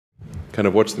kind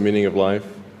of what's the meaning of life,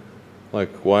 like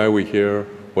why are we here,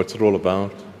 what's it all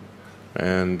about.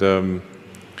 And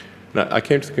I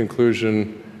came to the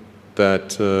conclusion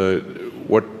that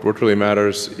what really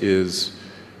matters is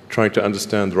trying to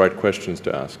understand the right questions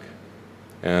to ask.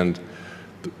 And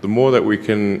the more that we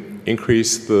can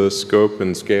increase the scope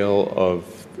and scale of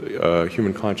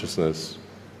human consciousness,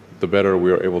 the better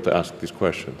we are able to ask these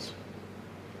questions.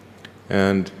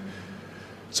 And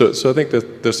so I think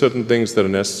that there's certain things that are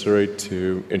necessary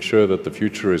to ensure that the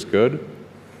future is good.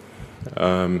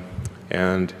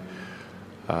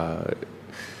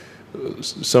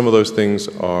 Some of those things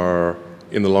are,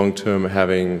 in the long term,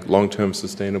 having long-term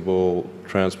sustainable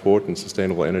transport and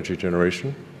sustainable energy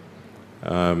generation,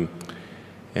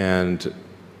 and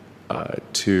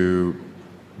to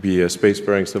be a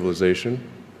spacefaring civilization,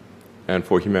 and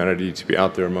for humanity to be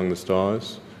out there among the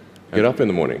stars. Get up in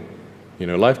the morning. You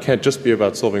know, life can't just be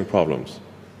about solving problems.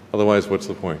 Otherwise, what's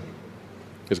the point?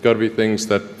 There's got to be things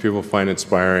that people find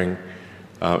inspiring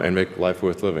and make life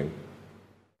worth living.